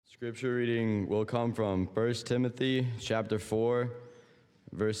Scripture reading will come from 1 Timothy chapter 4,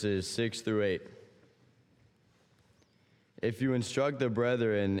 verses 6 through 8. If you instruct the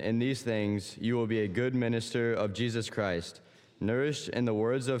brethren in these things, you will be a good minister of Jesus Christ, nourished in the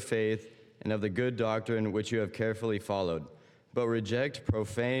words of faith and of the good doctrine which you have carefully followed. But reject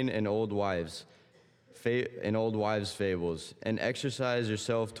profane and old wives' fables, and exercise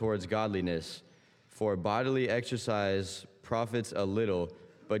yourself towards godliness. For bodily exercise profits a little,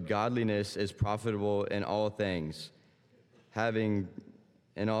 but godliness is profitable in all things, having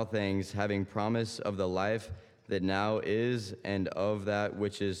promise of the life that now is and of that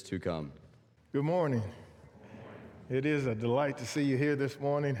which is to come. Good morning. It is a delight to see you here this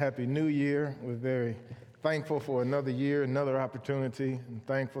morning. Happy New Year. We're very thankful for another year, another opportunity, and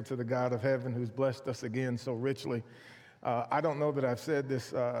thankful to the God of heaven who's blessed us again so richly. I don't know that I've said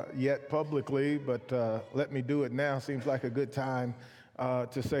this yet publicly, but let me do it now. Seems like a good time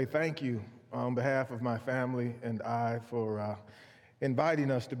to say thank you on behalf of my family and I for inviting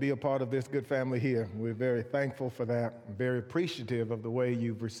us to be a part of this good family here. We're very thankful for that, very appreciative of the way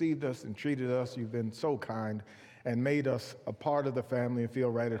you've received us and treated us. You've been so kind and made us a part of the family and feel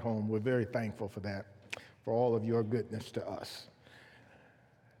right at home. We're very thankful for that, for all of your goodness to us.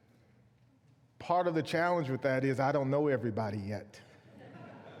 Part of the challenge with that is I don't know everybody yet.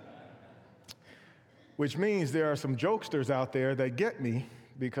 Which means there are some jokesters out there that get me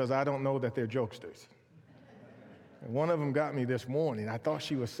because I don't know that they're jokesters. And one of them got me this morning. I thought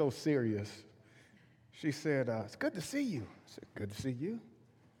she was so serious. She said, it's good to see you. I said, good to see you.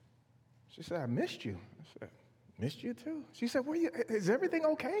 She said, I missed you. I said, missed you too? She said, is everything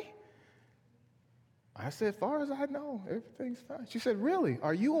okay? I said, as far as I know, everything's fine. She said, really?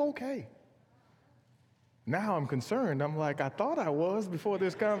 Are you okay? Now I'm concerned. I'm like, I thought I was before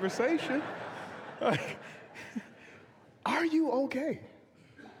this conversation. Are you okay?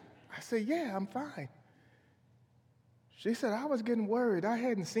 I said, yeah, I'm fine. She said, I was getting worried. I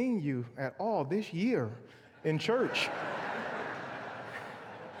hadn't seen you at all this year in church.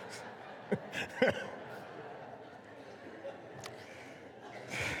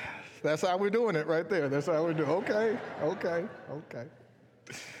 That's how we're doing it right there. That's how we're doing it. Okay.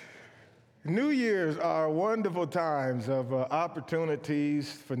 New Year's are wonderful times of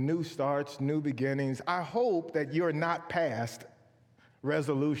opportunities for new starts, new beginnings. I hope that you're not past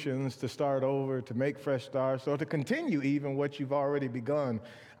resolutions to start over, to make fresh starts, or to continue even what you've already begun.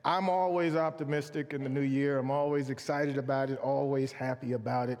 I'm always optimistic in the new year. I'm always excited about it, always happy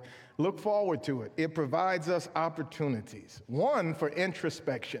about it. Look forward to it. It provides us opportunities. One, for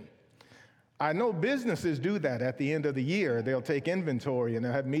introspection. I know businesses do that at the end of the year. They'll take inventory and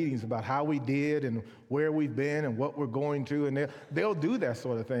they'll have meetings about how we did and where we've been and what we're going to, and they'll do that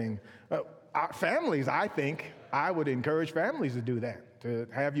sort of thing. Our families, I would encourage families to do that, to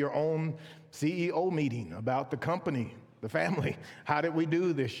have your own CEO meeting about the company, the family. How did we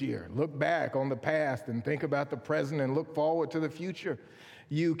do this year? Look back on the past and think about the present and look forward to the future.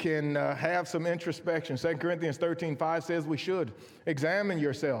 You can have some introspection. 2 Corinthians 13:5 says we should examine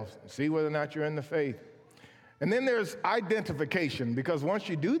yourselves, see whether or not you're in the faith. And then there's identification, because once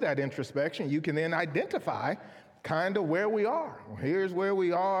you do that introspection, you can then identify kind of where we are. Here's where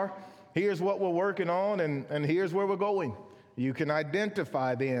we are, here's what we're working on, and here's where we're going. You can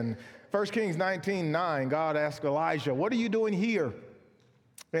identify then. 1 Kings 19:9, God asked Elijah, what are you doing here?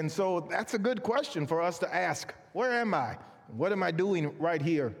 And so that's a good question for us to ask. Where am I? What am I doing right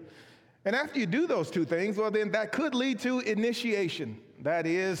here? And after you do those two things, well, then that could lead to initiation. That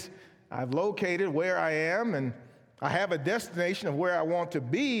is, I've located where I am and I have a destination of where I want to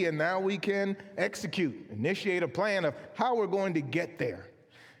be, and now we can initiate a plan of how we're going to get there.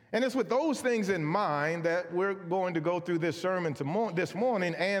 And it's with those things in mind that we're going to go through this sermon this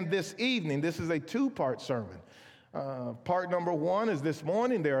morning and this evening. This is a two-part sermon. Part number one is this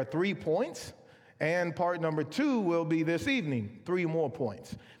morning. There are 3 points. And part number 2 will be this evening, 3 more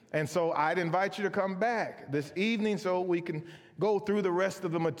points. And so I'd invite you to come back this evening so we can go through the rest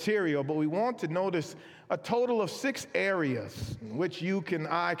of the material. But we want to notice a total of 6 areas in which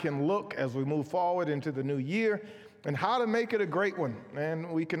I can look as we move forward into the new year and how to make it a great one.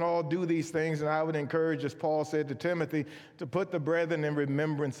 And we can all do these things. And I would encourage, as Paul said to Timothy, to put the brethren in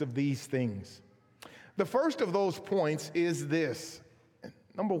remembrance of these things. The first of those points is this.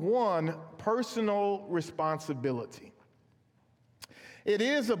 Number 1, personal responsibility. It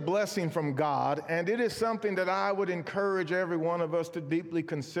is a blessing from God, and it is something that I would encourage every one of us to deeply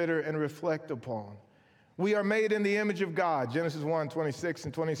consider and reflect upon. We are made in the image of God, Genesis 1:26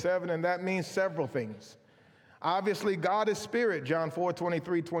 and 27, and that means several things. Obviously, God is spirit, John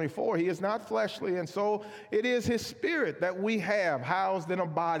 4:23-24. He is not fleshly, and so it is his spirit that we have housed in a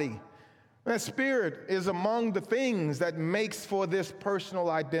body. That spirit is among the things that makes for this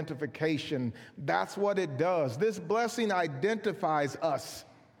personal identification. That's what it does. This blessing identifies us.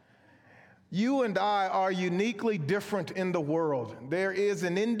 You and I are uniquely different in the world. There is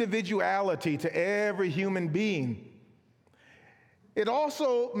an individuality to every human being. It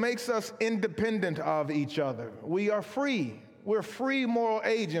also makes us independent of each other. We are free. We're free moral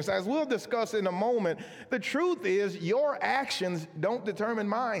agents. As we'll discuss in a moment, the truth is your actions don't determine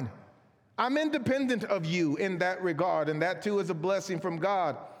mine. I'm independent of you in that regard, and that too is a blessing from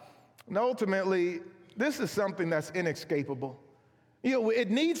God. And ultimately, this is something that's inescapable. It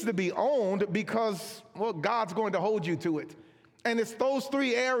needs to be owned because, well, God's going to hold you to it. And it's those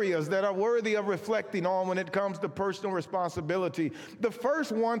three areas that are worthy of reflecting on when it comes to personal responsibility. The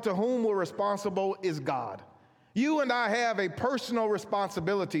first one to whom we're responsible is God. You and I have a personal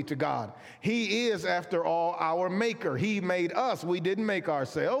responsibility to God. He is, after all, our maker. He made us. We didn't make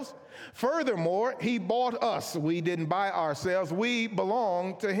ourselves. Furthermore, he bought us. We didn't buy ourselves. We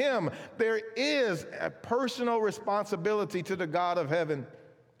belong to him. There is a personal responsibility to the God of heaven.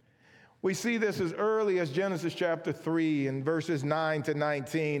 We see this as early as Genesis chapter 3 and verses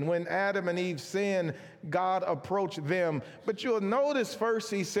 9-19. When Adam and Eve sinned, God approached them. But you'll notice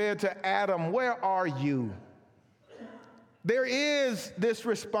first he said to Adam, "Where are you?" There is this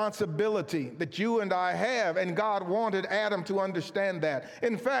responsibility that you and I have, and God wanted Adam to understand that.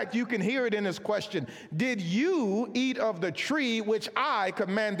 In fact, you can hear it in his question. Did you eat of the tree which I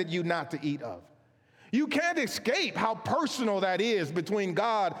commanded you not to eat of? You can't escape how personal that is between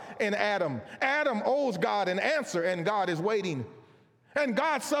God and Adam. Adam owes God an answer, and God is waiting. And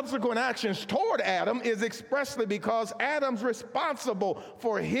God's subsequent actions toward Adam is expressly because Adam's responsible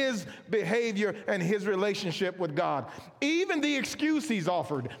for his behavior and his relationship with God. Even the excuse he's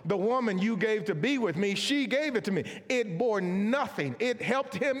offered, the woman you gave to be with me, she gave it to me. It bore nothing. It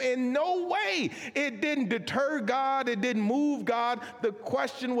helped him in no way. It didn't deter God. It didn't move God. The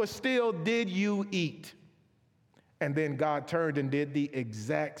question was still, did you eat? And then God turned and did the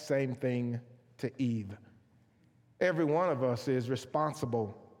exact same thing to Eve. Every one of us is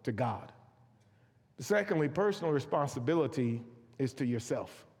responsible to God. Secondly, personal responsibility is to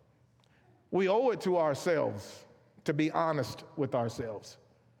yourself. We owe it to ourselves to be honest with ourselves.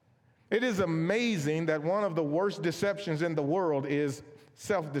 It is amazing that one of the worst deceptions in the world is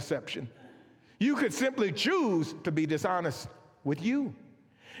self-deception. You could simply choose to be dishonest with you.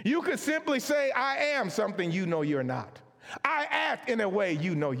 You could simply say, I am something you know you're not. I act in a way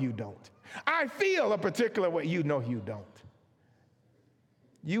you know you don't. I feel a particular way you know you don't.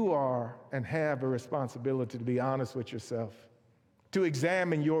 You are and have a responsibility to be honest with yourself, to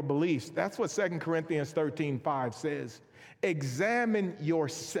examine your beliefs. That's what 2 Corinthians 13:5 says. Examine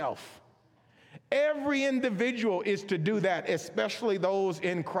yourself. Every individual is to do that, especially those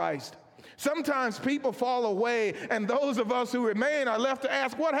in Christ. Sometimes people fall away, and those of us who remain are left to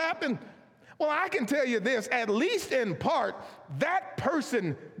ask, what happened? Well, I can tell you this, at least in part, that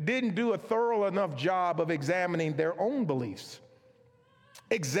person didn't do a thorough enough job of examining their own beliefs,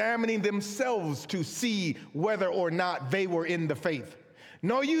 examining themselves to see whether or not they were in the faith.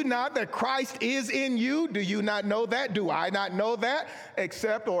 Know you not that Christ is in you? Do you not know that? Do I not know that?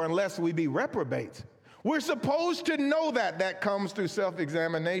 Except or unless we be reprobates. We're supposed to know that. That comes through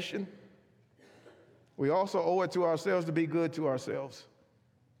self-examination. We also owe it to ourselves to be good to ourselves,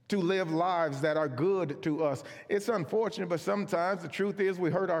 to live lives that are good to us. It's unfortunate, but sometimes the truth is we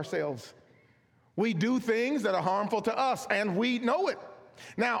hurt ourselves. We do things that are harmful to us, and we know it.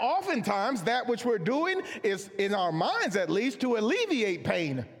 Now, oftentimes, that which we're doing is, in our minds at least, to alleviate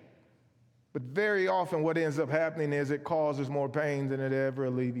pain. But very often what ends up happening is it causes more pain than it ever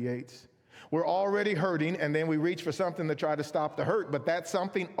alleviates. We're already hurting, and then we reach for something to try to stop the hurt, but that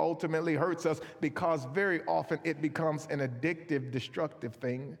something ultimately hurts us because very often it becomes an addictive, destructive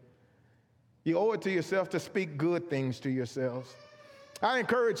thing. You owe it to yourself to speak good things to yourselves. I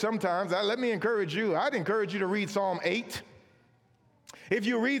encourage sometimes, let me encourage you, I'd encourage you to read Psalm 8. If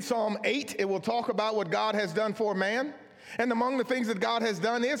you read Psalm 8, it will talk about what God has done for man, and among the things that God has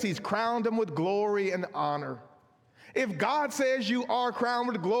done is he's crowned him with glory and honor. If God says you are crowned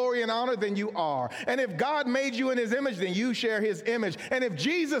with glory and honor, then you are. And if God made you in his image, then you share his image. And if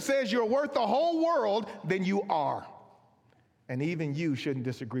Jesus says you're worth the whole world, then you are. And even you shouldn't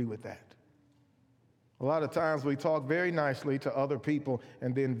disagree with that. A lot of times we talk very nicely to other people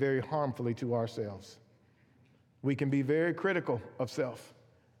and then very harmfully to ourselves. We can be very critical of self.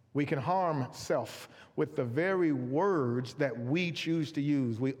 We can harm self with the very words that we choose to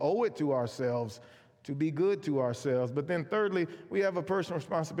use. We owe it to ourselves to be good to ourselves. But then thirdly, we have a personal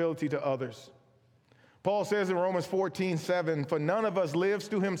responsibility to others. Paul says in Romans 14:7, for none of us lives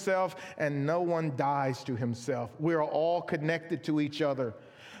to himself and no one dies to himself. We are all connected to each other.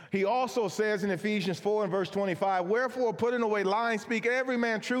 He also says in Ephesians 4 and verse 25, wherefore putting away lying, speak every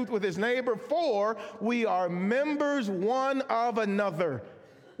man truth with his neighbor, for we are members one of another.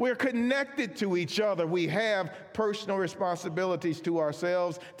 We're connected to each other. We have personal responsibilities to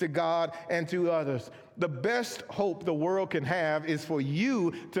ourselves, to God, and to others. The best hope the world can have is for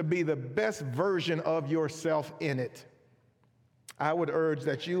you to be the best version of yourself in it. I would urge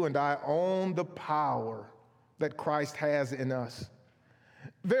that you and I own the power that Christ has in us.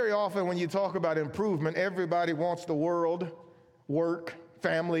 Very often when you talk about improvement, everybody wants the world, work,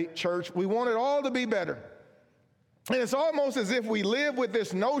 family, church. We want it all to be better. And it's almost as if we live with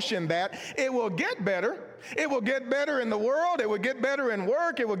this notion that it will get better. It will get better in the world. It will get better in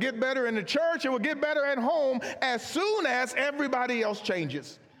work. It will get better in the church. It will get better at home as soon as everybody else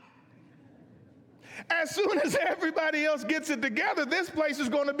changes. As soon as everybody else gets it together, this place is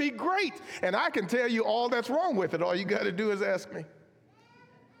going to be great. And I can tell you all that's wrong with it. All you got to do is ask me.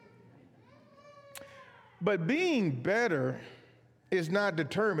 But being better is not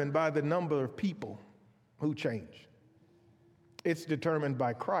determined by the number of people who change. It's determined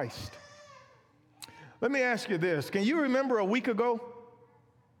by Christ. Let me ask you this. Can you remember a week ago?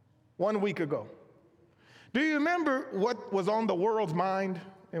 1 week ago. Do you remember what was on the world's mind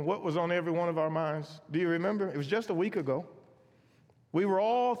and what was on every one of our minds? Do you remember? It was just a week ago. We were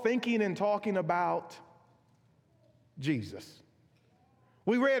all thinking and talking about Jesus.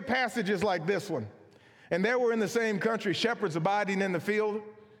 We read passages like this one. And there were in the same country shepherds abiding in the field,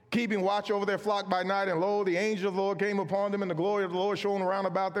 keeping watch over their flock by night, and lo, the angel of the Lord came upon them, and the glory of the Lord shone around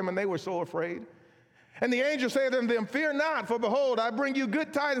about them, and they were so afraid. And the angel said unto them, fear not, for behold, I bring you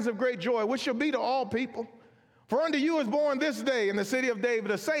good tidings of great joy, which shall be to all people. For unto you is born this day in the city of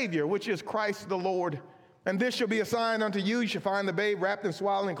David a Savior, which is Christ the Lord. And this shall be a sign unto you. You shall find the babe wrapped in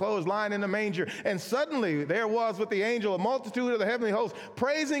swaddling clothes, lying in a manger. And suddenly there was with the angel a multitude of the heavenly hosts,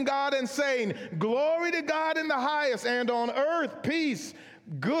 praising God and saying, glory to God in the highest, and on earth peace,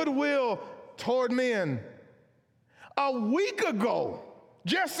 goodwill toward men. A week ago,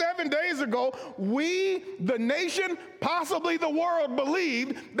 just 7 days ago, we, the nation, possibly the world,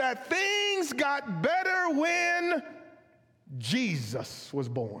 believed that things got better when Jesus was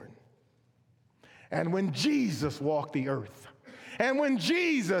born. And when Jesus walked the earth, and when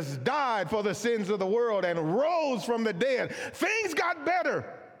Jesus died for the sins of the world and rose from the dead, things got better.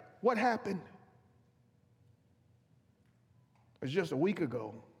 What happened? It was just a week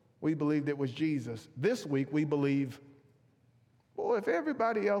ago. We believed it was Jesus. This week we believe, well, if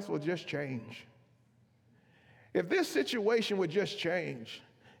everybody else will just change, if this situation would just change,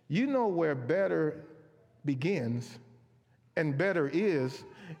 you know where better begins and better is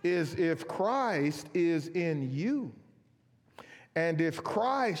if Christ is in you. And if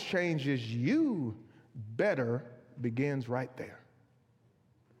Christ changes you, better begins right there.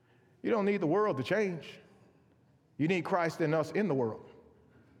 You don't need the world to change. You need Christ in us in the world.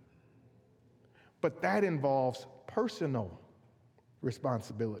 But that involves personal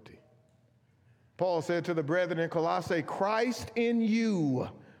responsibility. Paul said to the brethren in Colossae, Christ in you,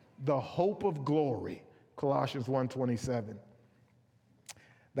 the hope of glory. Colossians 1:27.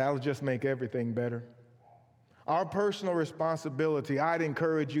 That'll just make everything better. Our personal responsibility, I'd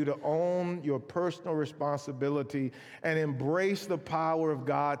encourage you to own your personal responsibility and embrace the power of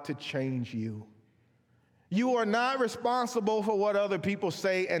God to change you. You are not responsible for what other people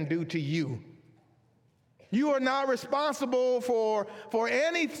say and do to you. You are not responsible for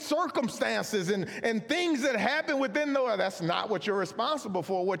any circumstances and things that happen within the world. That's not what you're responsible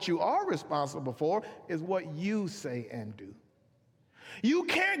for. What you are responsible for is what you say and do. You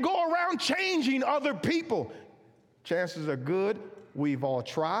can't go around changing other people. Chances are good we've all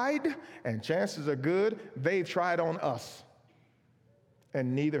tried, and chances are good they've tried on us.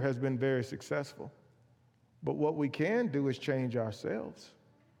 And neither has been very successful. But what we can do is change ourselves.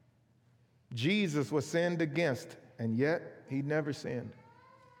 Jesus was sinned against, and yet he never sinned.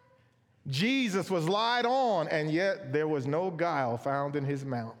 Jesus was lied on, and yet there was no guile found in his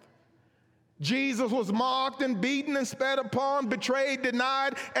mouth. Jesus was mocked and beaten and spat upon, betrayed,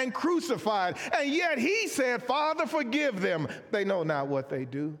 denied, and crucified. And yet he said, Father, forgive them. They know not what they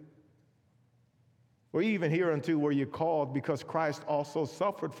do. Or even hereunto were you called, because Christ also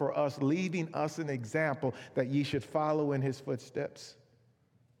suffered for us, leaving us an example that ye should follow in his footsteps.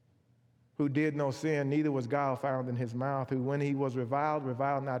 who did no sin, neither was guile found in his mouth, who when he was reviled,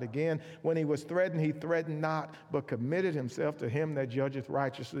 reviled not again. When he was threatened, he threatened not, but committed himself to him that judgeth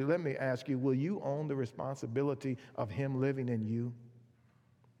righteously. Let me ask you, will you own the responsibility of him living in you?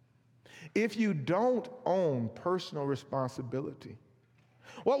 If you don't own personal responsibility,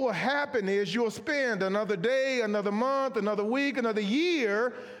 what will happen is you'll spend another day, another month, another week, another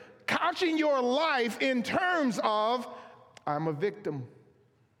year couching your life in terms of, I'm a victim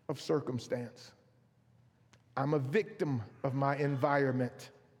of circumstance. I'm a victim of my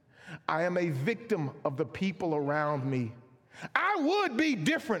environment. I am a victim of the people around me. I would be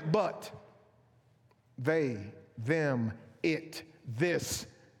different, but they, them, it, this.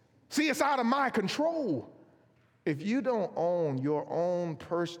 See, it's out of my control. If you don't own your own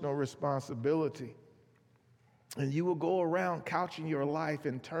personal responsibility, and you will go around couching your life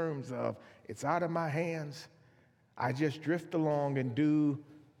in terms of, it's out of my hands, I just drift along and do,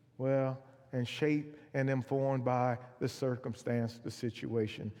 well, and shape and informed by the circumstance, the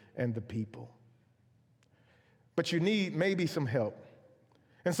situation, and the people. But you need maybe some help.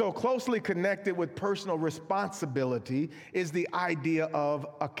 And so closely connected with personal responsibility is the idea of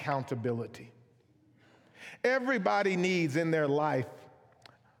accountability. Everybody needs in their life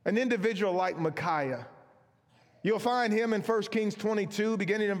an individual like Micaiah. You'll find him in 1 Kings 22,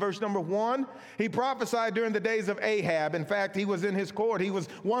 beginning in verse number 1. He prophesied during the days of Ahab. In fact, he was in his court. He was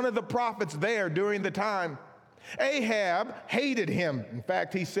one of the prophets there during the time. Ahab hated him. In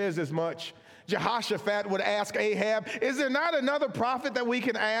fact, he says as much. Jehoshaphat would ask Ahab, is there not another prophet that we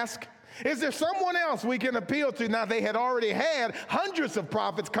can ask? Is there someone else we can appeal to? Now, they had already had hundreds of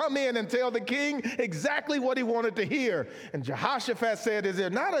prophets come in and tell the king exactly what he wanted to hear. And Jehoshaphat said, is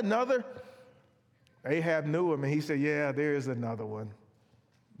there not another? Ahab knew him, and he said, yeah, there is another one,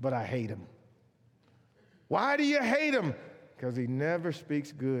 but I hate him. Why do you hate him? Because he never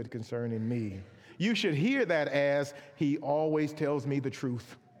speaks good concerning me. You should hear that as, he always tells me the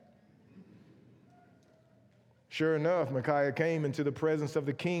truth. Sure enough, Micaiah came into the presence of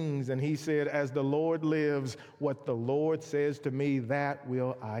the kings, and he said, as the Lord lives, what the Lord says to me, that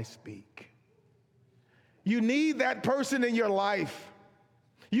will I speak. You need that person in your life.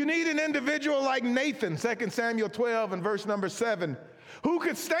 You need an individual like Nathan, 2 Samuel 12 and verse number 7, who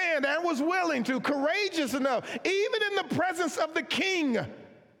could stand and was willing to, courageous enough, even in the presence of the king,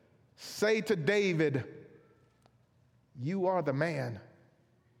 say to David, you are the man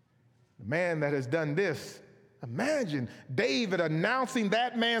that has done this. Imagine David announcing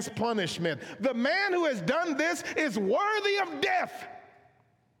that man's punishment. The man who has done this is worthy of death.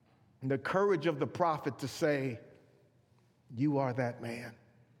 And the courage of the prophet to say, you are that man.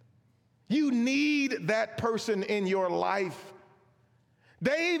 You need that person in your life.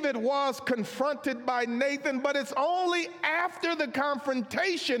 David was confronted by Nathan, but it's only after the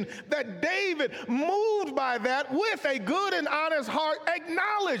confrontation that David, moved by that with a good and honest heart,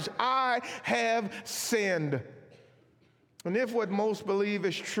 acknowledged, I have sinned. And if what most believe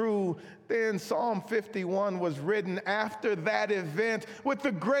is true, then Psalm 51 was written after that event with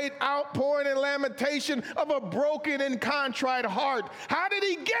the great outpouring and lamentation of a broken and contrite heart. How did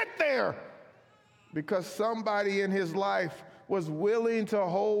he get there? Because somebody in his life was willing to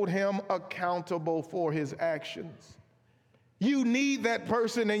hold him accountable for his actions. You need that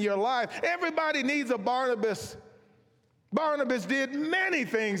person in your life. Everybody needs a Barnabas. Barnabas did many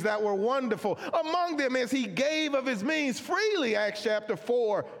things that were wonderful. Among them is he gave of his means freely, Acts chapter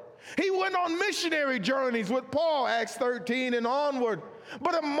 4. He went on missionary journeys with Paul, Acts 13 and onward.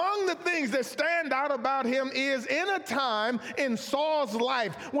 But among the things that stand out about him is in a time in Saul's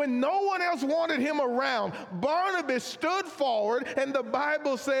life when no one else wanted him around, Barnabas stood forward, and the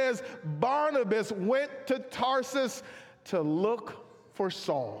Bible says Barnabas went to Tarsus to look for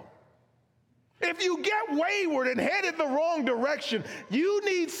Saul. If you get wayward and headed the wrong direction, you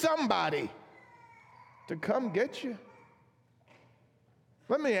need somebody to come get you.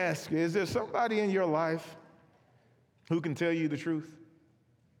 Let me ask you, is there somebody in your life who can tell you the truth?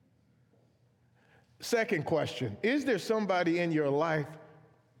 Second question, is there somebody in your life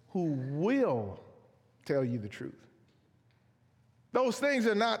who will tell you the truth? Those things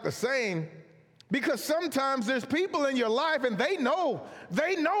are not the same, because sometimes there's people in your life and they know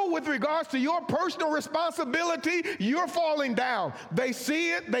with regards to your personal responsibility, you're falling down. They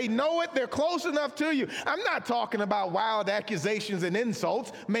see it, they know it, they're close enough to you. I'm not talking about wild accusations and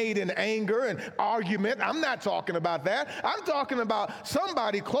insults made in anger and argument. I'm not talking about that. I'm talking about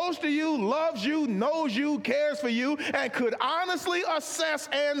somebody close to you, loves you, knows you, cares for you, and could honestly assess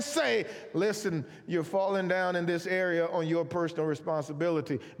and say, listen, you're falling down in this area on your personal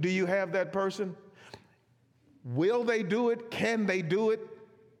responsibility. Do you have that person? Will they do it? Can they do it?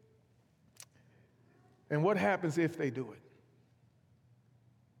 And what happens if they do it?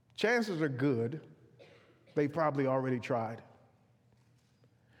 Chances are good they probably already tried.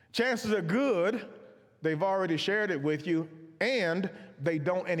 Chances are good they've already shared it with you, and they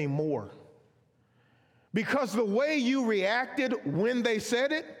don't anymore. Because the way you reacted when they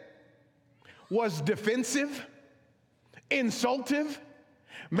said it was defensive, insultive,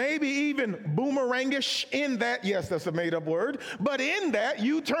 maybe even boomerangish in that, yes, that's a made-up word, but in that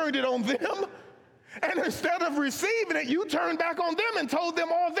you turned it on them, and instead of receiving it, you turned back on them and told them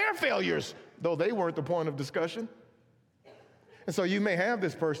all their failures, though they weren't the point of discussion. And so you may have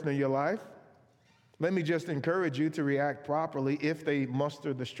this person in your life. Let me just encourage you to react properly if they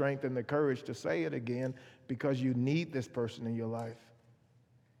muster the strength and the courage to say it again, because you need this person in your life.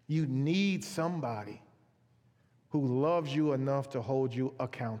 You need somebody who loves you enough to hold you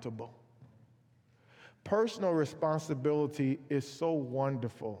accountable. Personal responsibility is so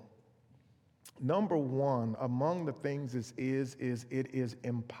wonderful. Number one, among the things it is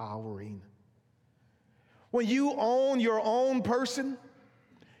empowering. When you own your own person,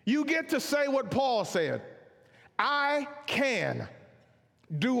 you get to say what Paul said, I can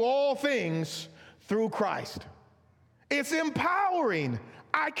do all things through Christ. It's empowering.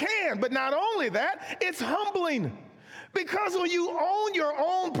 I can, but not only that, it's humbling. Because when you own your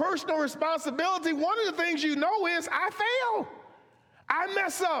own personal responsibility, one of the things you know is, I fail. I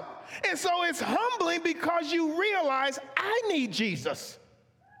mess up. And so it's humbling because you realize I need Jesus.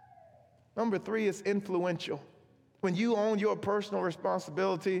 Number three is influential. When you own your personal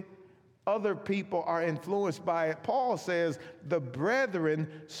responsibility, other people are influenced by it. Paul says, the brethren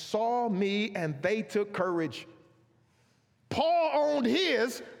saw me and they took courage. Paul owned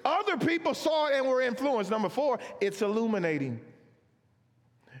his, other people saw it and were influenced. Number four, it's illuminating.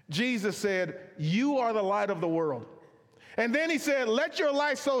 Jesus said, you are the light of the world. And then he said, let your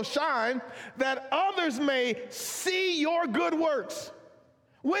light so shine that others may see your good works.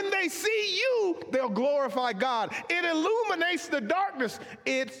 When they see you, they'll glorify God. It illuminates the darkness.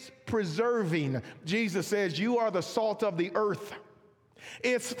 It's preserving. Jesus says, you are the salt of the earth.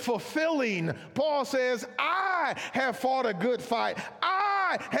 It's fulfilling. Paul says, I have fought a good fight.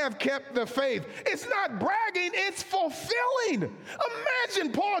 I have kept the faith. It's not bragging, it's fulfilling.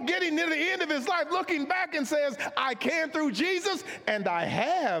 Imagine Paul getting near the end of his life, looking back and says, I can through Jesus, and I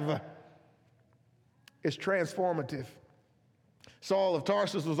have. It's transformative. Saul of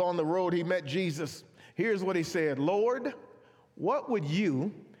Tarsus was on the road. He met Jesus. Here's what he said, Lord, what would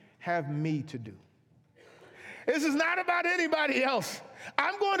you have me to do? This is not about anybody else.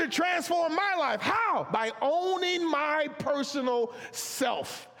 I'm going to transform my life. How? By owning my personal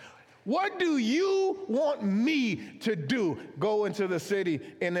self. What do you want me to do? Go into the city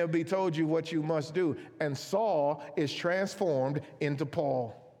and it'll be told you what you must do. And Saul is transformed into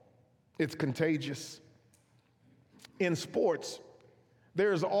Paul. It's contagious. In sports,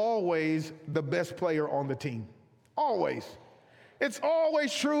 there's always the best player on the team. Always. It's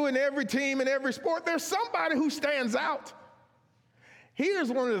always true in every team, in every sport. There's somebody who stands out. Here's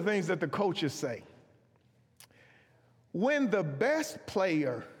one of the things that the coaches say. When the best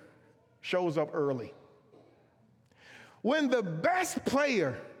player shows up early, when the best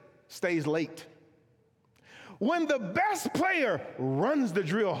player stays late, when the best player runs the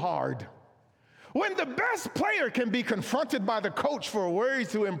drill hard, when the best player can be confronted by the coach for ways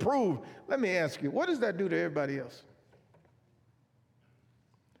to improve, let me ask you, what does that do to everybody else?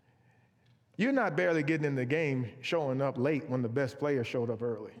 You're not barely getting in the game showing up late when the best player showed up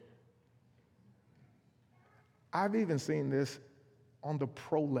early. I've even seen this on the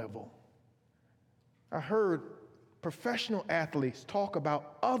pro level. I heard professional athletes talk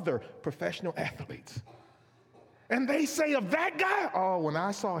about other professional athletes. And they say of that guy, oh, when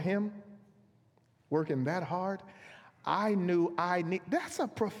I saw him working that hard, I knew that's a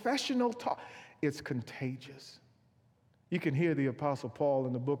professional talk. It's contagious. You can hear the Apostle Paul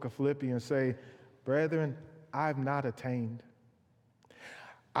in the book of Philippians say, brethren, I've not attained.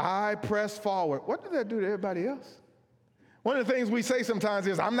 I press forward. What did that do to everybody else? One of the things we say sometimes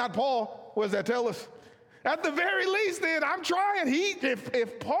is, I'm not Paul. What does that tell us? At the very least, then, I'm trying.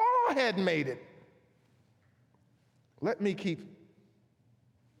 If Paul had made it, let me keep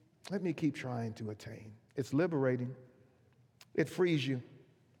trying to attain. It's liberating. It frees you.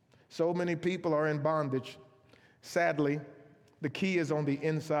 So many people are in bondage. Sadly, the key is on the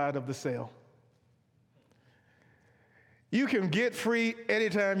inside of the cell. You can get free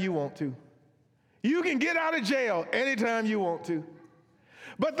anytime you want to. You can get out of jail anytime you want to.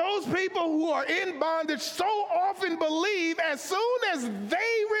 But those people who are in bondage so often believe as soon as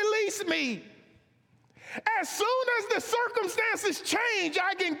they release me, As soon as the circumstances change,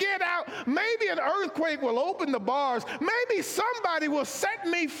 I can get out. Maybe an earthquake will open the bars. Maybe somebody will set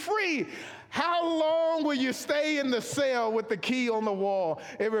me free. How long will you stay in the cell with the key on the wall?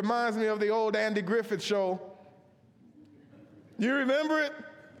 It reminds me of the old Andy Griffith show. You remember it?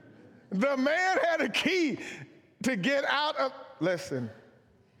 The man had a key to get out of. Listen,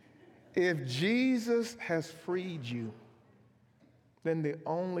 if Jesus has freed you, then the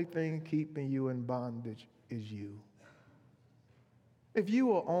only thing keeping you in bondage is you. If you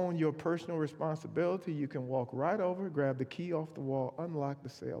will own your personal responsibility, you can walk right over, grab the key off the wall, unlock the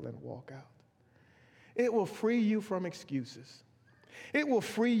cell, and walk out. It will free you from excuses. It will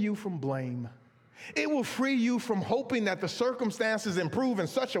free you from blame. It will free you from hoping that the circumstances improve in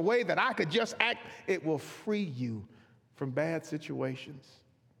such a way that I could just act. It will free you from bad situations.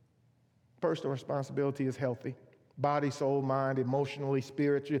 Personal responsibility is healthy. Body, soul, mind, emotionally,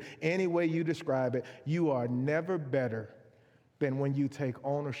 spiritually, any way you describe it, you are never better than when you take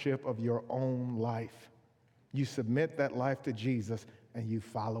ownership of your own life. You submit that life to Jesus and you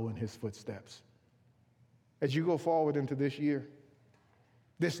follow in his footsteps. As you go forward into this year,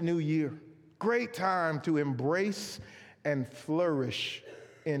 this new year, great time to embrace and flourish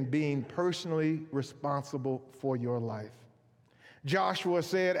in being personally responsible for your life. Joshua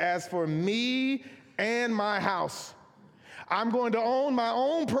said, "As for me and my house, I'm going to own my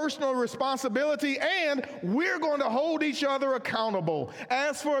own personal responsibility, and we're going to hold each other accountable.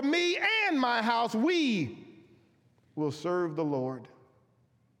 As for me and my house, we will serve the Lord."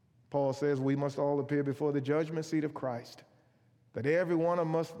 Paul says we must all appear before the judgment seat of Christ, that every one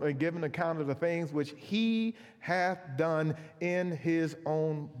of us may give an account of the things which he hath done in his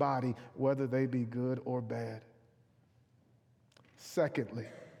own body, whether they be good or bad. Secondly,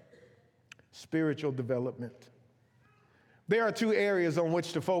 spiritual development. There are two areas on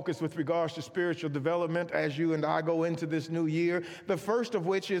which to focus with regards to spiritual development as you and I go into this new year. The first of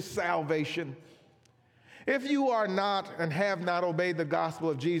which is salvation. If you are not and have not obeyed the gospel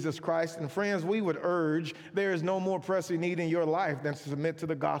of Jesus Christ, and friends, we would urge there is no more pressing need in your life than to submit to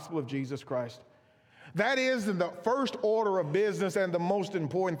the gospel of Jesus Christ. That is the first order of business and the most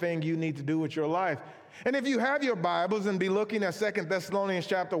important thing you need to do with your life. And if you have your Bibles and be looking at 2 Thessalonians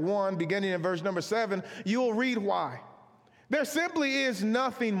chapter 1, beginning in verse number 7, you'll read why. There simply is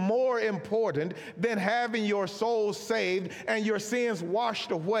nothing more important than having your soul saved and your sins washed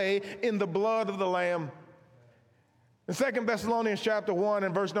away in the blood of the Lamb. In 2 Thessalonians chapter 1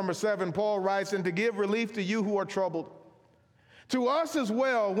 and verse number 7, Paul writes, "And to give relief to you who are troubled, to us as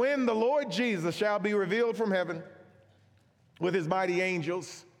well, when the Lord Jesus shall be revealed from heaven with his mighty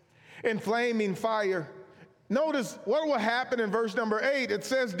angels in flaming fire." Notice what will happen in verse number 8. It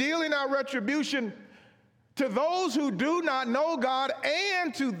says, "Dealing out retribution to those who do not know God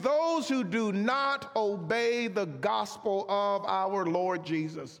and to those who do not obey the gospel of our Lord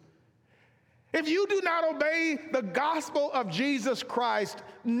Jesus." If you do not obey the gospel of Jesus Christ,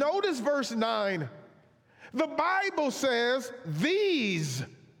 notice verse 9. The Bible says these,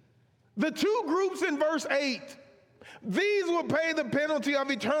 the two groups in verse 8, these will pay the penalty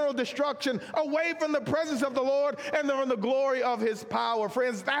of eternal destruction away from the presence of the Lord and from the glory of his power.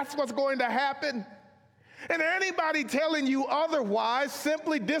 Friends, that's what's going to happen. And anybody telling you otherwise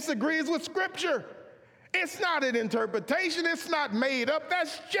simply disagrees with Scripture. It's not an interpretation. It's not made up.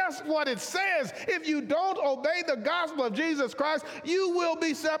 That's just what it says. If you don't obey the gospel of Jesus Christ, you will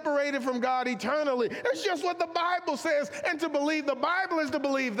be separated from God eternally. It's just what the Bible says. And to believe the Bible is to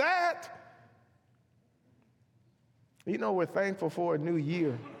believe that. You know, we're thankful for a new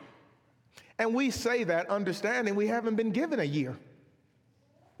year. And we say that understanding we haven't been given a year.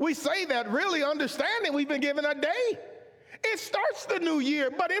 We say that really understanding we've been given a day. It starts the new year,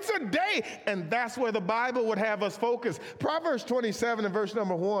 but it's a day. And that's where the Bible would have us focus. Proverbs 27 and verse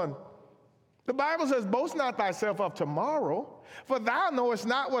number 1. The Bible says, "Boast not thyself of tomorrow, for thou knowest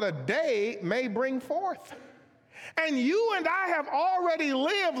not what a day may bring forth." And you and I have already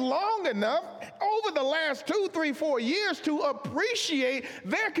lived long enough over the last 2, 3, 4 years to appreciate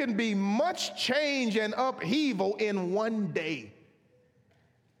there can be much change and upheaval in one day.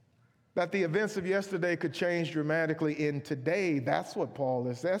 That the events of yesterday could change dramatically in today. That's what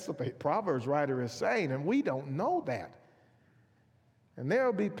that's what the Proverbs writer is saying, and we don't know that. And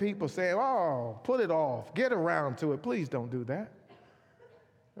there'll be people saying, "Oh, put it off, get around to it." Please don't do that.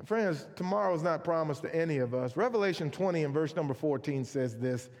 And friends, tomorrow is not promised to any of us. Revelation 20 and verse number 14 says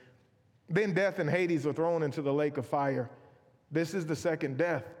this, "Then death and Hades were thrown into the lake of fire." This is the second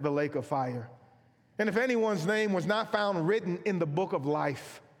death, the lake of fire. "And if anyone's name was not found written in the book of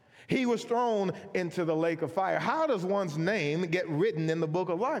life, he was thrown into the lake of fire." How does one's name get written in the book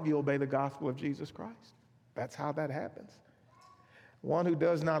of life? You obey the gospel of Jesus Christ. That's how that happens. One who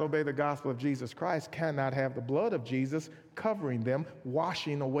does not obey the gospel of Jesus Christ cannot have the blood of Jesus covering them,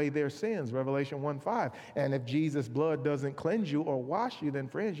 washing away their sins, Revelation 1:5. And if Jesus' blood doesn't cleanse you or wash you, then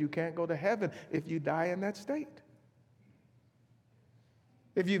friends, you can't go to heaven if you die in that state.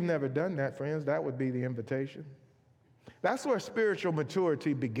 If you've never done that, friends, that would be the invitation. That's where spiritual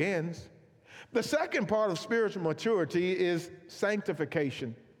maturity begins. The second part of spiritual maturity is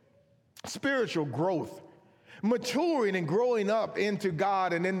sanctification, spiritual growth. Maturing and growing up into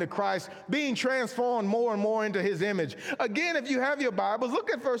God and into Christ, being transformed more and more into his image. Again, if you have your Bibles,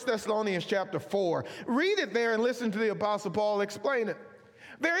 look at 1 Thessalonians chapter 4. Read it there and listen to the Apostle Paul explain it.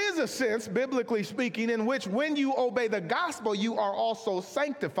 There is a sense, biblically speaking, in which when you obey the gospel, you are also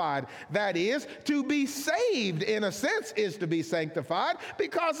sanctified. That is, to be saved, in a sense, is to be sanctified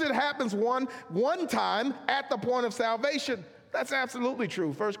because it happens one time at the point of salvation. That's absolutely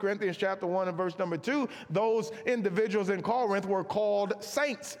true. 1 Corinthians chapter 1 and verse number 2, those individuals in Corinth were called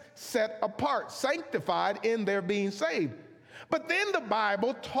saints, set apart, sanctified in their being saved. But then the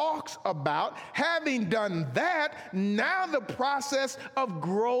Bible talks about having done that, now the process of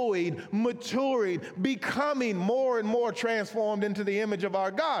growing, maturing, becoming more and more transformed into the image of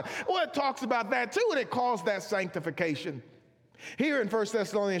our God. Well, it talks about that too, and it calls that sanctification. Here in 1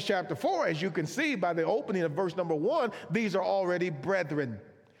 Thessalonians chapter 4, as you can see by the opening of verse number 1, these are already brethren.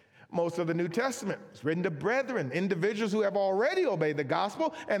 Most of the New Testament is written to brethren, individuals who have already obeyed the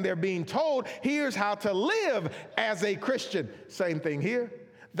gospel, and they're being told, here's how to live as a Christian. Same thing here.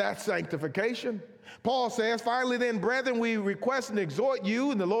 That's sanctification. Paul says, finally then, brethren, we request and exhort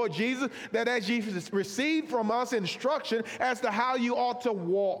you in the Lord Jesus that as ye receive from us instruction as to how you ought to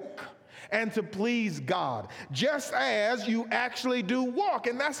walk and to please God, just as you actually do walk.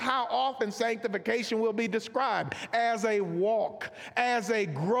 And that's how often sanctification will be described, as a walk, as a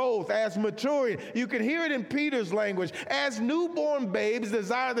growth, as maturing. You can hear it in Peter's language, as newborn babes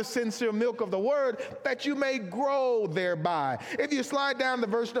desire the sincere milk of the word, that you may grow thereby. If you slide down to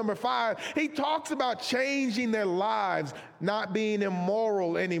verse number 5, he talks about changing their lives, not being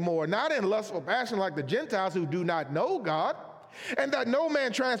immoral anymore, not in lustful passion like the Gentiles who do not know God, and that no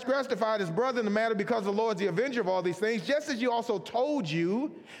man transgressified his brother in the matter, because the Lord is the avenger of all these things, just as you also told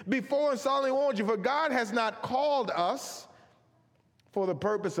you before and solemnly warned you. For God has not called us for the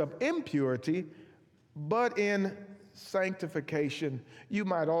purpose of impurity, but in sanctification. You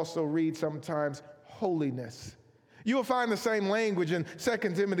might also read sometimes holiness. You will find the same language in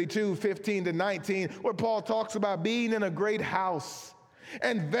 2 Timothy 2:15-19, where Paul talks about being in a great house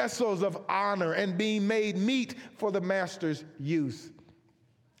and vessels of honor and being made meet for the master's use.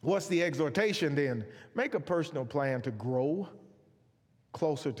 What's the exhortation then? Make a personal plan to grow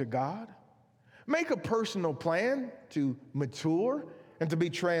closer to God. Make a personal plan to mature and to be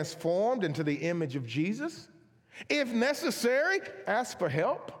transformed into the image of Jesus. If necessary, ask for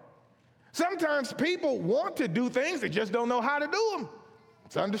help. Sometimes people want to do things, they just don't know how to do them.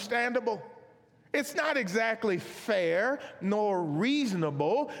 It's understandable. It's not exactly fair nor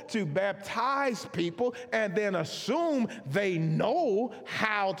reasonable to baptize people and then assume they know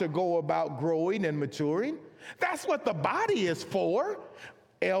how to go about growing and maturing. That's what the body is for.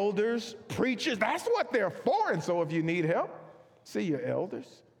 Elders, preachers, that's what they're for. And so if you need help, see your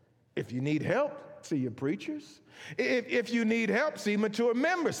elders. If you need help, see your preachers. If you need help, see mature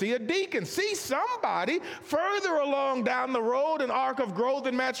members, see a deacon, see somebody further along down the road, an arc of growth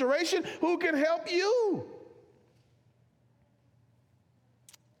and maturation, who can help you.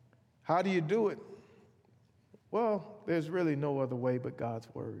 How do you do it? Well, there's really no other way but God's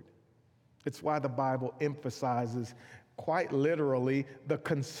word. It's why the Bible emphasizes quite literally the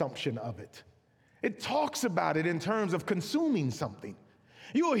consumption of it. It talks about it in terms of consuming something.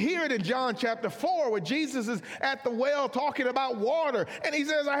 You'll hear it in John chapter 4 where Jesus is at the well talking about water. And he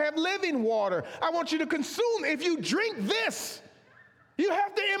says, I have living water. I want you to consume. If you drink this, you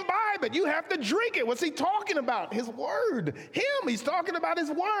have to imbibe it. You have to drink it. What's he talking about? His word. Him. He's talking about his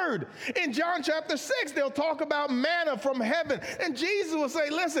word. In John chapter 6, they'll talk about manna from heaven. And Jesus will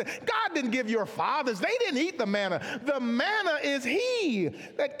say, listen, God didn't give your fathers. They didn't eat the manna. The manna is he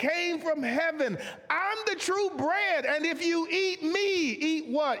that came from heaven. I'm the true bread. And if you eat me, eat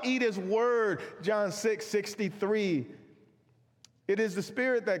what? Eat his word. John 6:63. It is the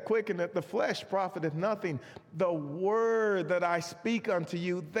spirit that quickeneth, the flesh profiteth nothing. The word that I speak unto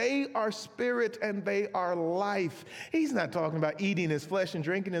you, they are spirit and they are life. He's not talking about eating his flesh and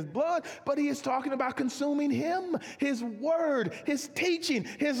drinking his blood, but he is talking about consuming him, his word, his teaching,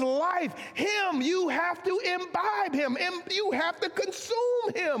 his life. Him, you have to imbibe him. You have to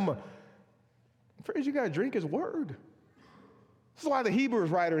consume him. Friends, you got to drink his word. That's why the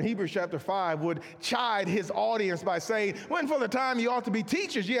Hebrews writer in Hebrews chapter 5 would chide his audience by saying, when for the time you ought to be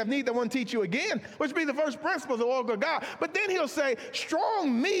teachers, you have need that one teach you again, which be the first principles of the order of God. But then he'll say,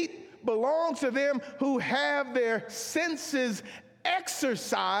 strong meat belongs to them who have their senses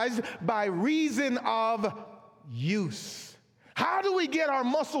exercised by reason of use. How do we get our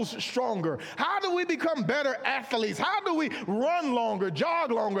muscles stronger? How do we become better athletes? How do we run longer,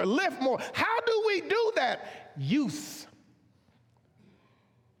 jog longer, lift more? How do we do that? Use.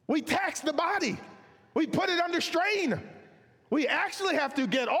 We tax the body. We put it under strain. We actually have to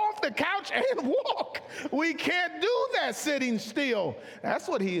get off the couch and walk. We can't do that sitting still. That's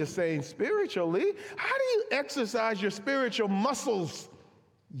what he is saying spiritually. How do you exercise your spiritual muscles?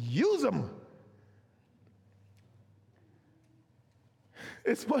 Use them.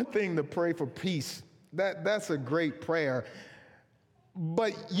 It's one thing to pray for peace. That's a great prayer.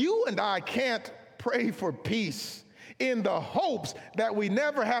 But you and I can't pray for peace in the hopes that we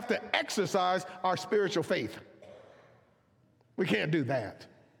never have to exercise our spiritual faith. We can't do that.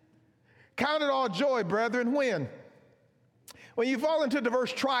 Count it all joy, brethren, when you fall into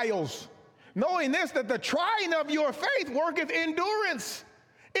diverse trials, knowing this, that the trying of your faith worketh endurance.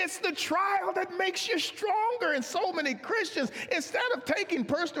 It's the trial that makes you stronger. And so many Christians, instead of taking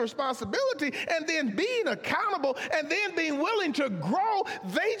personal responsibility and then being accountable and then being willing to grow,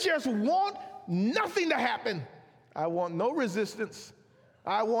 they just want nothing to happen. I want no resistance.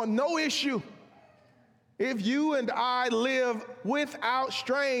 I want no issue. If you and I live without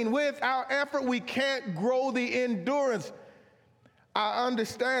strain, without effort, we can't grow the endurance. I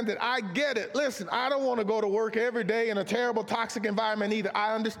understand that. I get it. Listen, I don't want to go to work every day in a terrible, toxic environment either.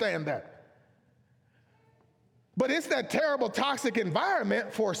 I understand that. But it's that terrible, toxic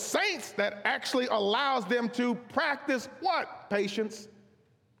environment for saints that actually allows them to practice what? Patience,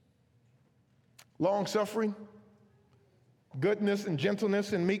 long-suffering, goodness and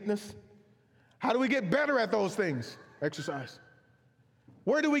gentleness and meekness. How do we get better at those things? Exercise.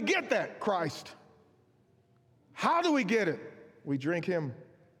 Where do we get that? Christ. How do we get it? We drink him.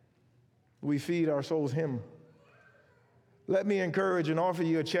 We feed our souls him. Let me encourage and offer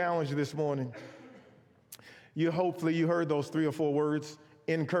you a challenge this morning. Hopefully you heard those 3 or 4 words,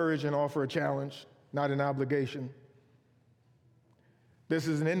 encourage and offer a challenge, not an obligation. This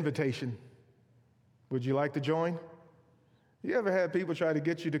is an invitation. Would you like to join? You ever had people try to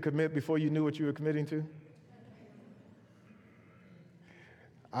get you to commit before you knew what you were committing to?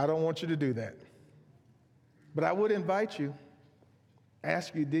 I don't want you to do that. But I would invite you,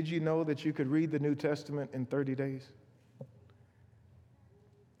 ask you, did you know that you could read the New Testament in 30 days?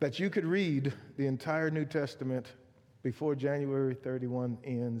 That you could read the entire New Testament before January 31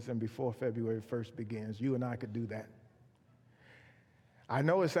 ends and before February 1st begins. You and I could do that. I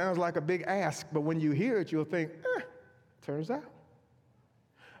know it sounds like a big ask, but when you hear it, you'll think, turns out.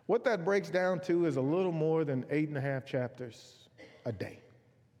 What that breaks down to is a little more than 8.5 chapters a day.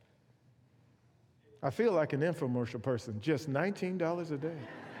 I feel like an infomercial person, just $19 a day.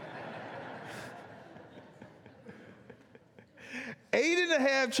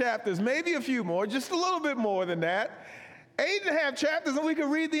 8.5 chapters, maybe a few more, just a little bit more than that. 8.5 chapters, and we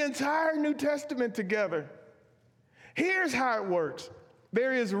can read the entire New Testament together. Here's how it works.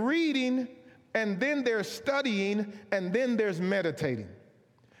 There is reading, and then there's studying, and then there's meditating.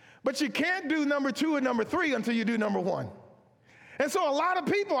 But you can't do number 2 and number 3 until you do number 1. And so a lot of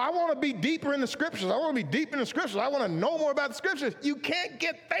people, I want to be deeper in the scriptures. I want to be deep in the scriptures. I want to know more about the scriptures. You can't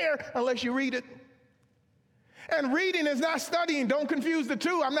get there unless you read it. And reading is not studying. Don't confuse the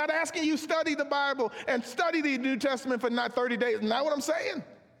two. I'm not asking you study the Bible and study the New Testament for not 30 days. Not what I'm saying.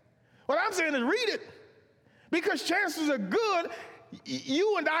 What I'm saying is read it. Because chances are good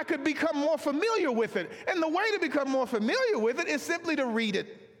you and I could become more familiar with it. And the way to become more familiar with it is simply to read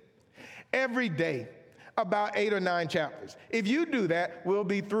it every day, about 8 or 9 chapters. If you do that, we'll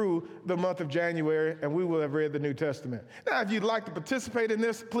be through the month of January and we will have read the New Testament. Now, if you'd like to participate in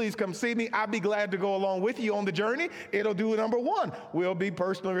this, please come see me. I'd be glad to go along with you on the journey. It'll do number 1. We'll be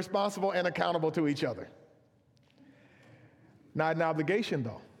personally responsible and accountable to each other. Not an obligation,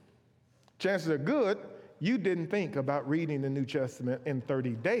 though. Chances are good you didn't think about reading the New Testament in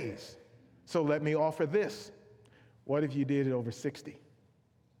 30 days. So let me offer this. What if you did it over 60?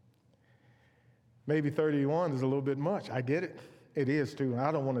 Maybe 31 is a little bit much. I get it. It is too. And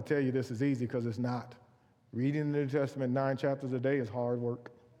I don't want to tell you this is easy because it's not. Reading the New Testament 9 chapters a day is hard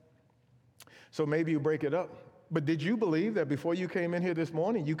work. So maybe you break it up. But did you believe that before you came in here this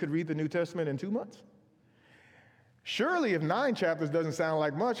morning, you could read the New Testament in 2 months? Surely if 9 chapters doesn't sound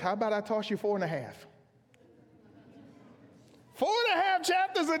like much, how about I toss you 4.5? 4.5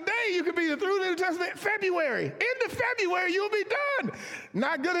 chapters a day, you could be through the New Testament. February, end of February, you'll be done.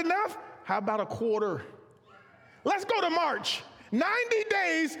 Not good enough? How about a quarter? Let's go to March. 90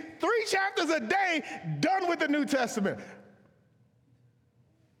 days, 3 chapters a day, done with the New Testament.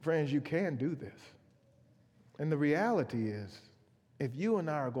 Friends, you can do this. And the reality is, if you and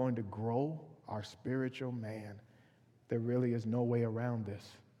I are going to grow our spiritual man, there really is no way around this.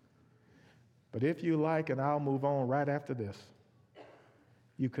 But if you like, and I'll move on right after this,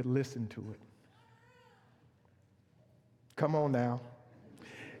 you could listen to it. Come on now.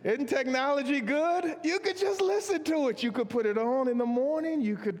 Isn't technology good? You could just listen to it. You could put it on in the morning.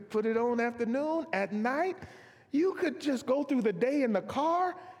 You could put it on afternoon, at night. You could just go through the day in the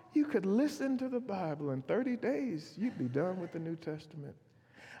car. You could listen to the Bible. In 30 days, you'd be done with the New Testament.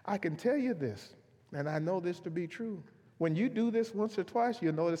 I can tell you this, and I know this to be true. When you do this once or twice,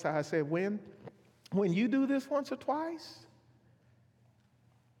 you'll notice how I said when. When you do this once or twice,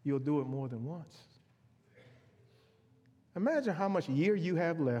 you'll do it more than once. Imagine how much year you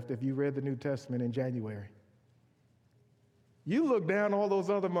have left if you read the New Testament in January. You look down all those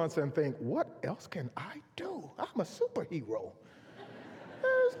other months and think, what else can I do? I'm a superhero.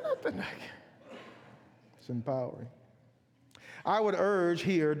 There's nothing I can. It's empowering. I would urge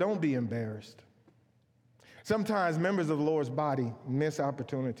here, don't be embarrassed. Sometimes members of the Lord's body miss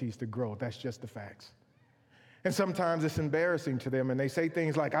opportunities to grow. That's just the facts. And sometimes it's embarrassing to them, and they say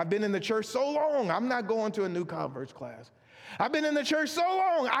things like, I've been in the church so long, I'm not going to a new converts class. I've been in the church so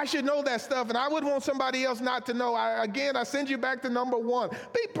long, I should know that stuff, and I would want somebody else not to know. I send you back to number one.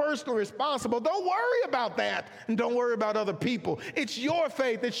 Be personally responsible. Don't worry about that, and don't worry about other people. It's your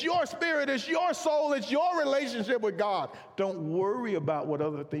faith, it's your spirit, it's your soul, it's your relationship with God. Don't worry about what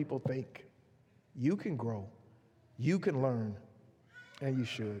other people think. You can grow, you can learn, and you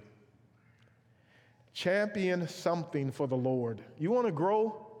should. Champion something for the Lord. You want to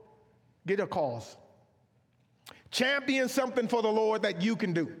grow? Get a cause. Champion something for the Lord that you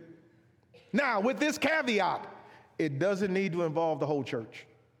can do. Now, with this caveat, it doesn't need to involve the whole church.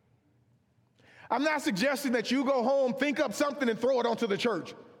 I'm not suggesting that you go home, think up something, and throw it onto the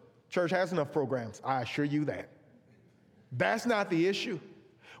church. Church has enough programs, I assure you that. That's not the issue.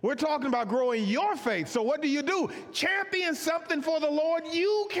 We're talking about growing your faith. So what do? Champion something for the Lord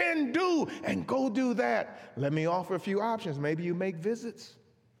you can do, and go do that. Let me offer a few options. Maybe you make visits.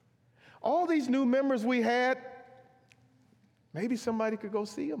 All these new members we had, maybe somebody could go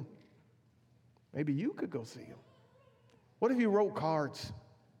see them. Maybe you could go see them. What if you wrote cards?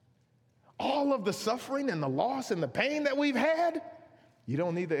 All of the suffering and the loss and the pain that we've had, you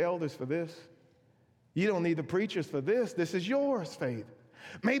don't need the elders for this. You don't need the preachers for this. This is yours, faith.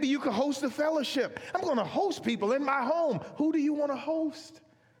 Maybe you could host a fellowship. I'm going to host people in my home. Who do you want to host?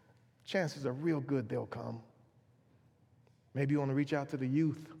 Chances are real good they'll come. Maybe you want to reach out to the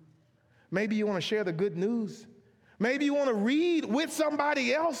youth. Maybe you want to share the good news. Maybe you want to read with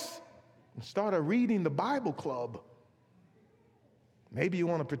somebody else and start a reading the Bible club. Maybe you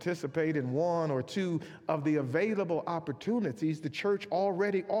want to participate in one or two of the available opportunities the church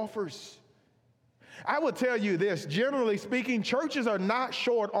already offers. I will tell you this, generally speaking, churches are not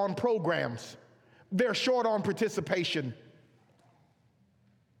short on programs. They're short on participation.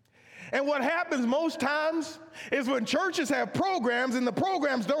 And what happens most times is when churches have programs and the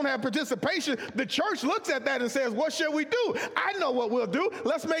programs don't have participation, the church looks at that and says, what shall we do? I know what we'll do.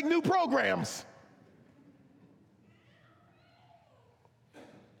 Let's make new programs.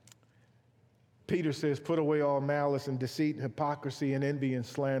 Peter says, put away all malice and deceit and hypocrisy and envy and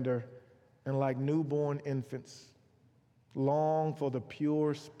slander. And like newborn infants, long for the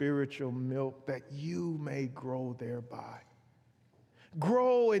pure spiritual milk that you may grow thereby.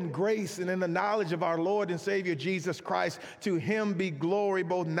 Grow in grace and in the knowledge of our Lord and Savior Jesus Christ. To him be glory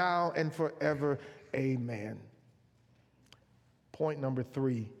both now and forever. Amen. Point number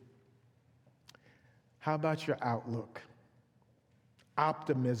 3. How about your outlook?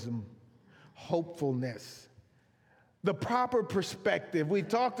 Optimism, hopefulness. The proper perspective. We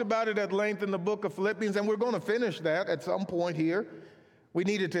talked about it at length in the book of Philippians, and we're going to finish that at some point here. We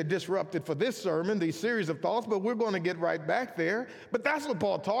needed to disrupt it for this sermon, these series of thoughts, but we're going to get right back there. But that's what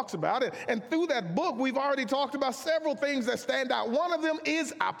Paul talks about. And through that book, we've already talked about several things that stand out. One of them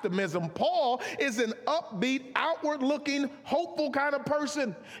is optimism. Paul is an upbeat, outward-looking, hopeful kind of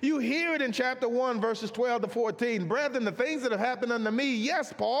person. You hear it in chapter 1, verses 12 to 14. Brethren, the things that have happened unto me,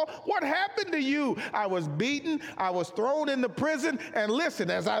 yes, Paul, what happened to you? I was beaten, I was thrown into prison, and listen,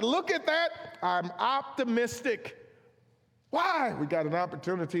 as I look at that, I'm optimistic. Why? We got an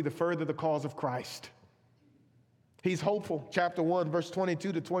opportunity to further the cause of Christ. He's hopeful. Chapter 1, verse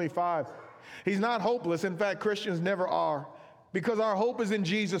 22 to 25. He's not hopeless. In fact, Christians never are. because our hope is in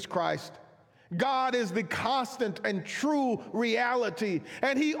Jesus Christ. God is the constant and true reality,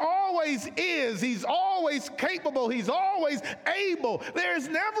 and He always is. He's always capable. He's always able. There's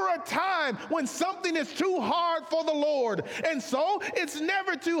never a time when something is too hard for the Lord, and so it's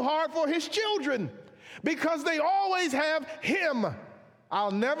never too hard for His children because they always have Him. I'll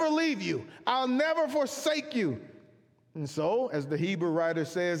never leave you. I'll never forsake you. And so, as the Hebrew writer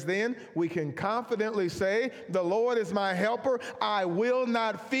says then, we can confidently say, the Lord is my helper. I will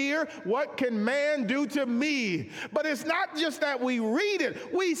not fear. What can man do to me? But it's not just that we read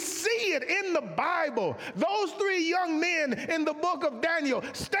it. We see it in the Bible. Those three young men in the book of Daniel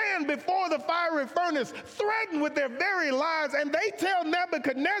stand before the fiery furnace, threatened with their very lives, and they tell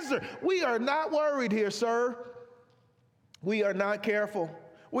Nebuchadnezzar, we are not worried here, sir. We are not careful.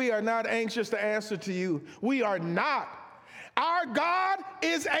 We are not anxious to answer to you. We are not. Our God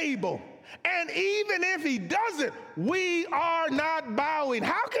is able. And even if He doesn't, we are not bowing.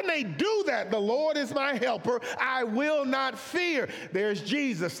 How can they do that? The Lord is my helper. I will not fear. There's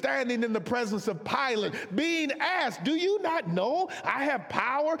Jesus standing in the presence of Pilate, being asked, do you not know I have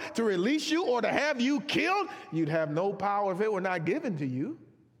power to release you or to have you killed? You'd have no power if it were not given to you.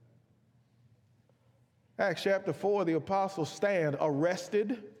 Acts chapter 4, the apostles stand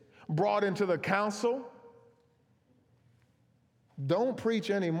arrested, brought into the council. Don't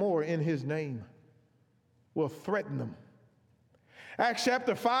preach anymore in His name. We'll threaten them. Acts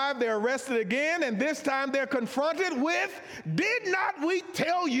chapter 5, they're arrested again, and this time they're confronted with, did not we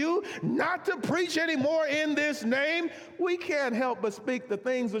tell you not to preach anymore in this name? We can't help but speak the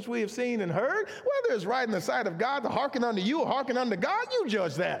things which we have seen and heard. Whether it's right in the sight of God to hearken unto you or hearken unto God, you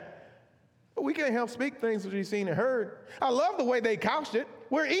judge that. But we can't help speak things which we've seen and heard. I love the way they couched it.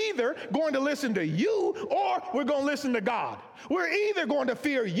 We're either going to listen to you or we're going to listen to God. We're either going to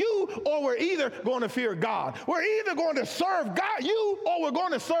fear you or we're either going to fear God. We're either going to serve God, you, or we're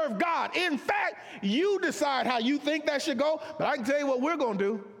going to serve God. In fact, you decide how you think that should go, but I can tell you what we're going to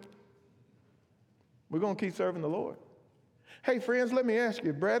do. We're going to keep serving the Lord. Hey, friends, let me ask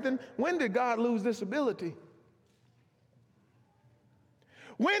you, brethren, when did God lose this ability?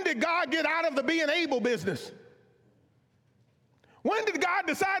 When did God get out of the being able business? When did God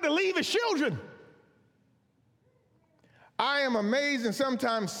decide to leave His children? I am amazed and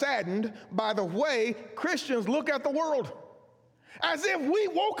sometimes saddened by the way Christians look at the world. As if we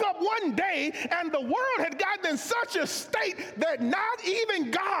woke up one day and the world had gotten in such a state that not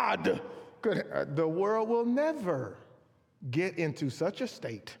even God could. The world will never get into such a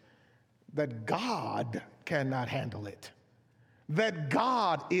state that God cannot handle it. That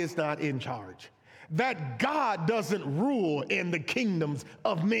God is not in charge, that God doesn't rule in the kingdoms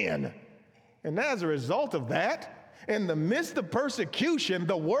of men. And as a result of that, in the midst of persecution,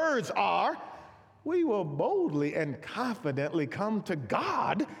 the words are, we will boldly and confidently come to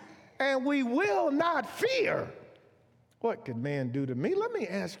God, and we will not fear. What can man do to me? Let me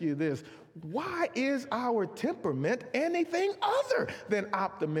ask you this. Why is our temperament anything other than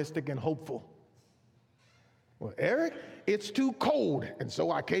optimistic and hopeful? Well, Eric, it's too cold, and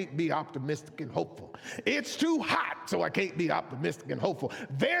so I can't be optimistic and hopeful. It's too hot, so I can't be optimistic and hopeful.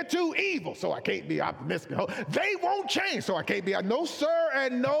 They're too evil, so I can't be optimistic and hopeful. They won't change, so I can't be. No, sir,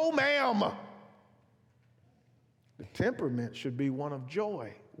 and no, ma'am. The temperament should be one of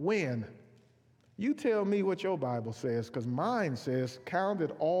joy. When? You tell me what your Bible says, because mine says, count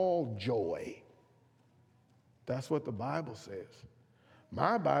it all joy. That's what the Bible says.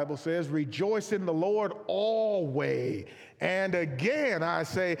 My Bible says, rejoice in the Lord always. And again, I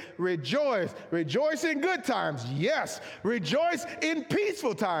say, rejoice. Rejoice in good times, yes. Rejoice in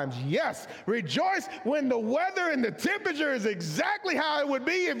peaceful times, yes. Rejoice when the weather and the temperature is exactly how it would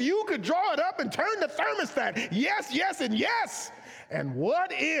be if you could draw it up and turn the thermostat. Yes, yes, and yes. And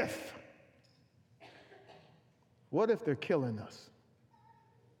what if they're killing us?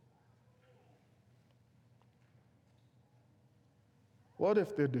 What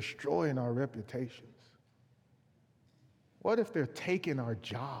if they're destroying our reputations? What if they're taking our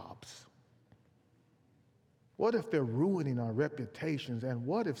jobs? What if they're ruining our reputations? And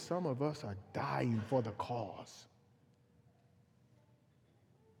what if some of us are dying for the cause?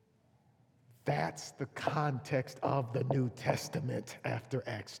 That's the context of the New Testament after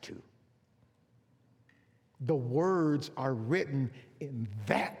Acts 2. The words are written in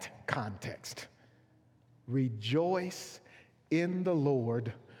that context. Rejoice in the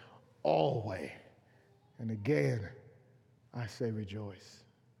Lord always. And again, I say rejoice.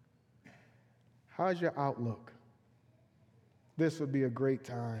 How's your outlook? This would be a great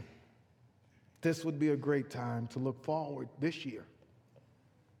time. This would be a great time to look forward this year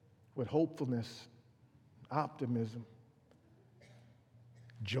with hopefulness, optimism,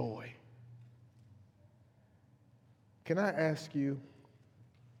 joy. Can I ask you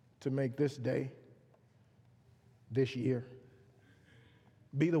to make this day, this year,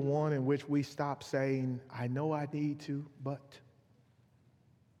 be the one in which we stop saying, I know I need to, but.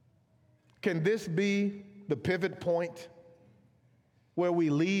 Can this be the pivot point where we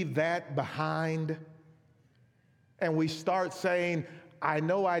leave that behind and we start saying, I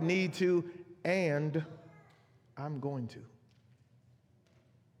know I need to, and I'm going to?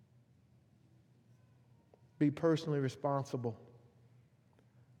 Be personally responsible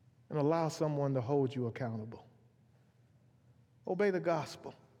and allow someone to hold you accountable. Obey the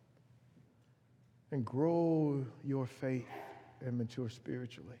gospel and grow your faith and mature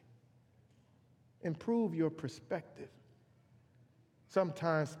spiritually. Improve your perspective.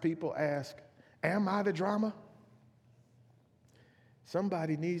 Sometimes people ask, am I the drama?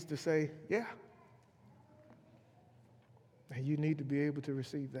 Somebody needs to say, yeah. And you need to be able to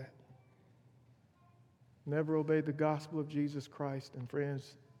receive that. Never obeyed the gospel of Jesus Christ. And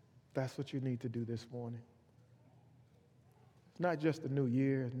friends, that's what you need to do this morning. It's not just a new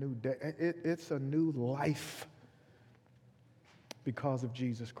year, a new day. It's a new life because of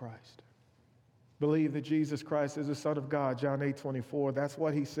Jesus Christ. Believe that Jesus Christ is the Son of God, John 8:24. That's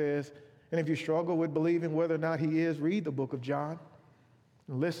what he says. And if you struggle with believing whether or not he is, read the book of John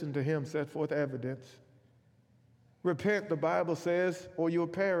and listen to him set forth evidence. Repent, the Bible says, or you'll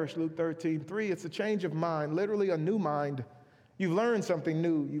perish, Luke 13:3. It's a change of mind, literally a new mind. You've learned something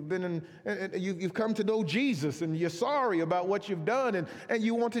new. You've come to know Jesus, and you're sorry about what you've done, and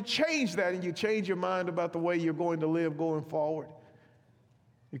you want to change that, and you change your mind about the way you're going to live going forward.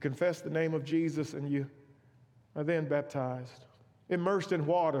 You confess the name of Jesus, and you are then baptized, immersed in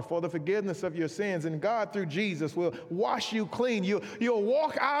water for the forgiveness of your sins, and God, through Jesus, will wash you clean. You'll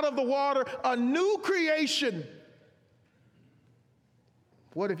walk out of the water a new creation.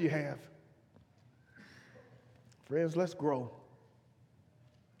 What if you have? Friends, let's grow.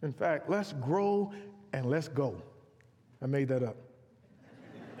 In fact, let's grow and let's go. I made that up.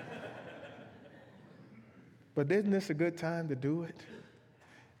 But isn't this a good time to do it?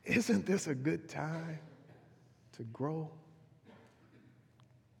 Isn't this a good time to grow?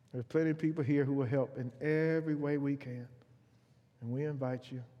 There's plenty of people here who will help in every way we can. And we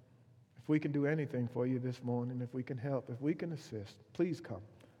invite you. If we can do anything for you this morning, if we can help, if we can assist, please come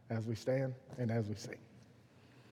as we stand and as we sing.